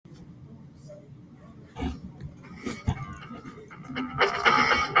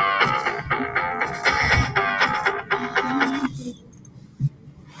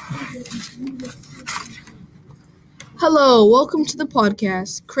Hello, welcome to the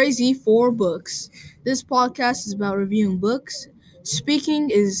podcast, Crazy for Books. This podcast is about reviewing books. Speaking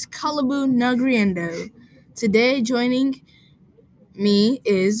is Kalabu Nagriendo. Today, joining me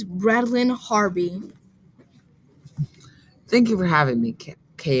is Bradlyn Harvey. Thank you for having me,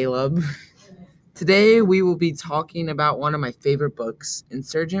 Caleb. Today we will be talking about one of my favorite books,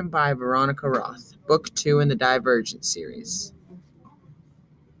 Insurgent by Veronica Roth, Book 2 in the Divergent series.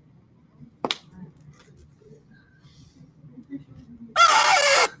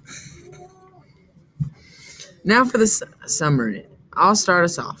 Now for the summary. I'll start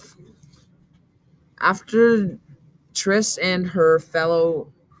us off. After Triss and her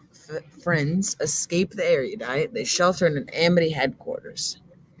fellow friends escape the Erudite, they shelter in an Amity headquarters.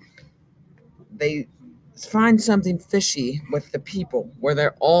 They find something fishy with the people, where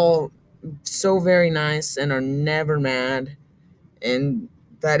they're all so very nice and are never mad, and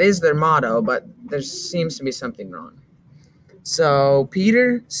that is their motto, but there seems to be something wrong. So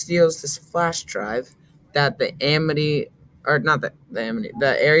Peter steals this flash drive that the Erudite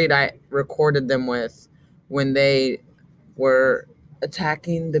recorded them with when they were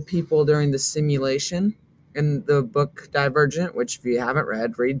attacking the people during the simulation in the book Divergent, which if you haven't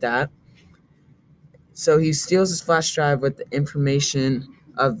read, read that. So he steals his flash drive with the information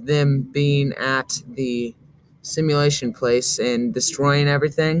of them being at the simulation place and destroying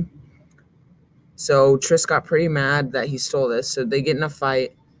everything. So Triss got pretty mad that he stole this, so they get in a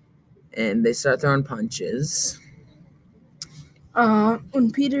fight and they start throwing punches. When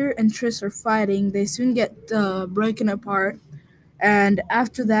Peter and Triss are fighting, they soon get broken apart, and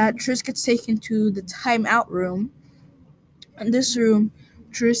after that, Triss gets taken to the timeout room. In this room,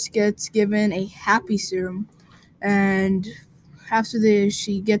 Triss gets given a happy serum, and after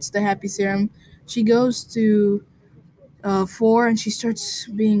she gets the happy serum, she goes to Four, and she starts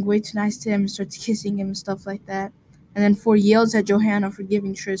being way too nice to him and starts kissing him and stuff like that. And then Four yells at Johanna for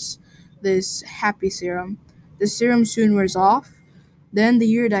giving Triss this happy serum. The serum soon wears off. Then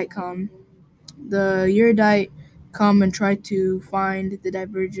the Erudite come. The Erudite come and try to find the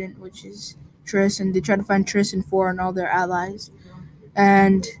Divergent, which is Triss, and they try to find Triss and Four and all their allies.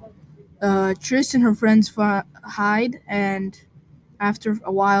 And Triss and her friends hide, and after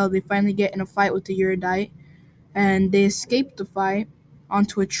a while, they finally get in a fight with the Erudite, and they escape the fight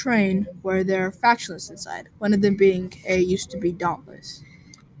onto a train where there are factionists inside, one of them being used to be Dauntless.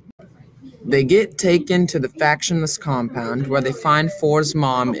 They get taken to the factionless compound where they find Four's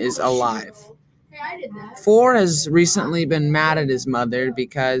mom is alive. Four has recently been mad at his mother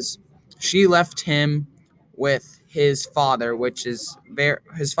because she left him with his father, which is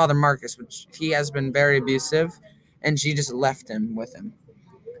his father Marcus, which he has been very abusive, and she just left him with him.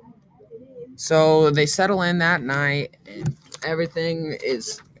 So they settle in that night, and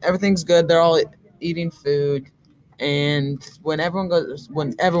everything's good. They're all eating food, and when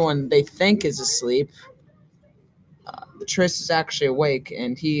everyone they think is asleep, Triss is actually awake,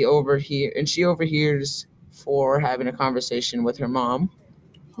 and she overhears Four having a conversation with her mom,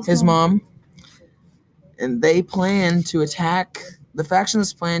 his mom, and they plan to attack. The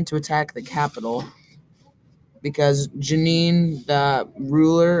factionists plan to attack the capital because Janine, the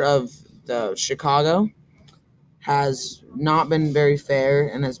ruler of the Chicago, has not been very fair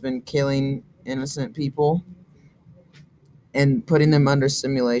and has been killing innocent people and putting them under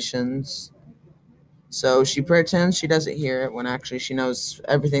simulations. So she pretends she doesn't hear it when actually she knows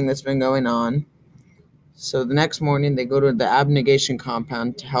everything that's been going on. So the next morning they go to the abnegation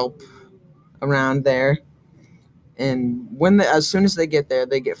compound to help around there. And as soon as they get there,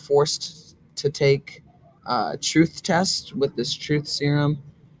 they get forced to take a truth test with this truth serum,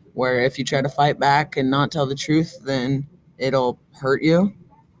 where if you try to fight back and not tell the truth, then it'll hurt you.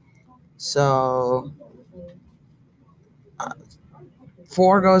 So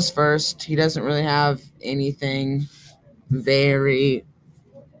Four goes first. He doesn't really have anything very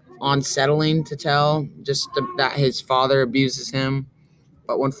unsettling to tell, just that his father abuses him.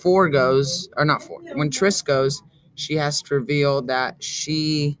 But when when Triss goes, she has to reveal that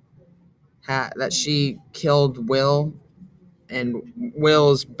she killed Will, and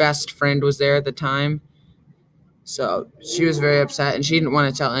Will's best friend was there at the time. So she was very upset, and she didn't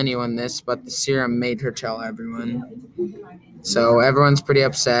want to tell anyone this, but the serum made her tell everyone. So everyone's pretty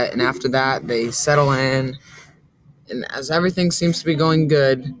upset, and after that, they settle in. And as everything seems to be going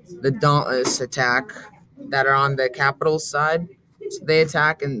good, the Dauntless attack that are on the capital side. So they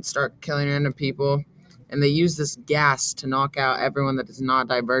attack and start killing random people, and they use this gas to knock out everyone that is not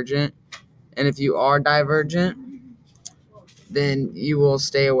Divergent. And if you are Divergent, then you will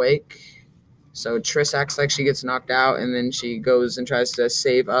stay awake. So Triss acts like she gets knocked out, and then she goes and tries to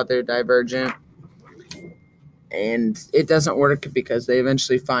save other Divergent. and it doesn't work because they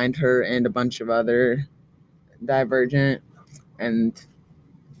eventually find her and a bunch of other Divergent, and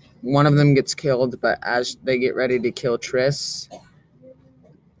one of them gets killed, but as they get ready to kill Triss,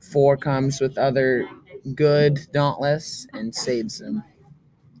 4 comes with other good Dauntless and saves them.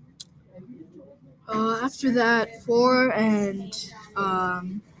 After that, 4 and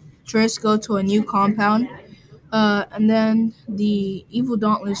Triss go to a new compound. And then the evil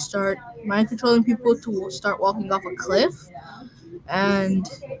Dauntless start mind controlling people to start walking off a cliff, and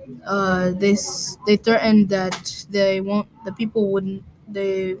they threatened that they wouldn't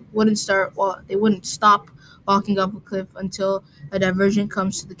stop walking off a cliff until a diversion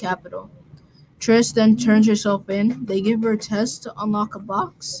comes to the capital. Triss then turns herself in. They give her a test to unlock a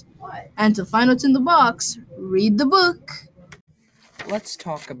box, and to find what's in the box, read the book. Let's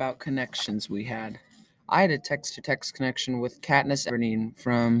talk about connections we had. I had a text-to-text connection with Katniss Everdeen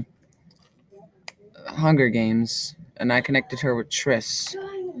from Hunger Games, and I connected her with Triss.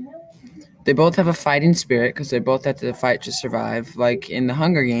 They both have a fighting spirit because they both have to fight to survive. Like in the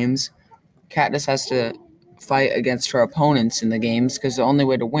Hunger Games, Katniss has to fight against her opponents in the games because the only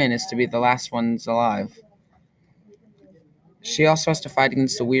way to win is to be the last ones alive. She also has to fight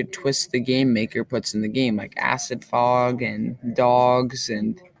against the weird twists the game maker puts in the game, like acid fog and dogs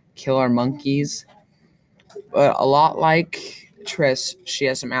and killer monkeys. But a lot like Triss, she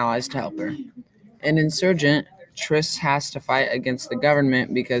has some allies to help her. In Insurgent, Triss has to fight against the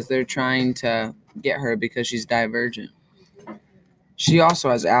government because they're trying to get her because she's Divergent. She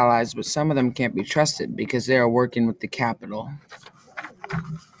also has allies, but some of them can't be trusted because they are working with the Capitol.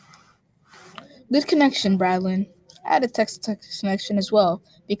 Good connection, Bradlin. I had a text-to-text connection as well,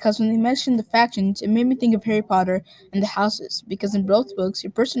 because when they mentioned the factions, it made me think of Harry Potter and the houses, because in both books,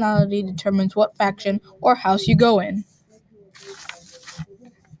 your personality determines what faction or house you go in.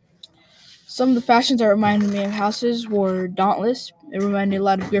 Some of the factions that reminded me of houses were Dauntless. It reminded me a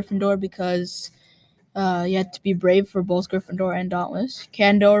lot of Gryffindor because you had to be brave for both Gryffindor and Dauntless.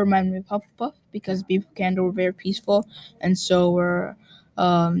 Candor reminded me of Hufflepuff because people of Candor were very peaceful, and so were,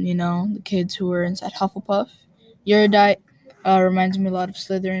 the kids who were inside Hufflepuff. Erudite reminds me a lot of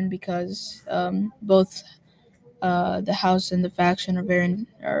Slytherin because both the house and the faction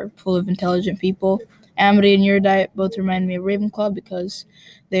are full of intelligent people. Amity and Erudite both remind me of Ravenclaw because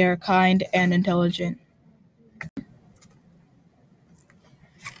they are kind and intelligent.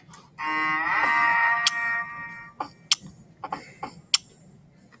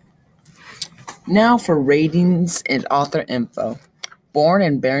 Now for ratings and author info. Born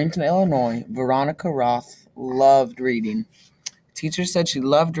in Barrington, Illinois, Veronica Roth loved reading. Teacher said she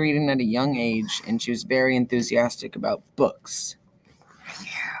loved reading at a young age, and she was very enthusiastic about books.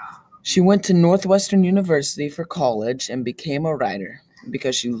 She went to Northwestern University for college and became a writer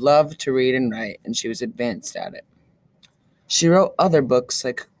because she loved to read and write, and she was advanced at it. She wrote other books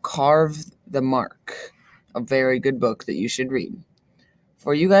like Carve the Mark, a very good book that you should read.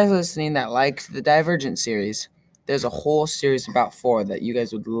 For you guys listening that liked the Divergent series, there's a whole series about 4 that you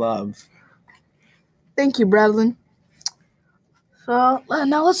guys would love. Thank you, Bradlin. So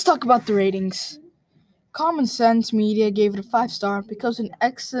now let's talk about the ratings. Common Sense Media gave it a 5-star because it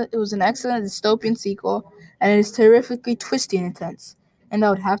was an excellent dystopian sequel, and it is terrifically twisty and intense, and I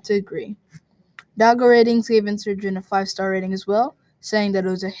would have to agree. Doggo Ratings gave Insurgent a 5-star rating as well, saying that it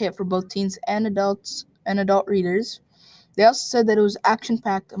was a hit for both teens and adult readers. They also said that it was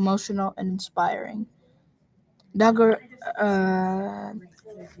action-packed, emotional, and inspiring.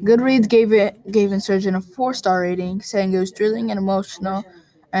 Goodreads gave Insurgent a 4-star rating, saying it was thrilling and emotional,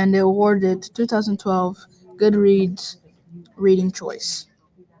 and they awarded 2012 Goodreads Reading Choice.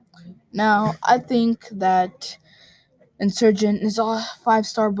 Now, I think that Insurgent is a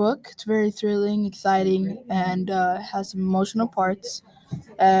 5-star book. It's very thrilling, exciting, and has some emotional parts.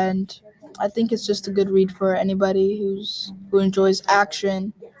 And I think it's just a good read for anybody who enjoys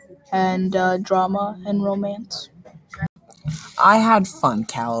action and drama and romance. I had fun,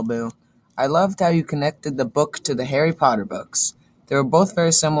 Caliboo. I loved how you connected the book to the Harry Potter books. They were both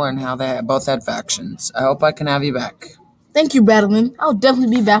very similar in how they both had factions. I hope I can have you back. Thank you, Bradlin. I'll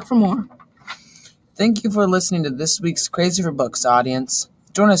definitely be back for more. Thank you for listening to this week's Crazy for Books, audience.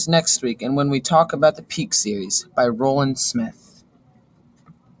 Join us next week and when we talk about the Peak series by Roland Smith.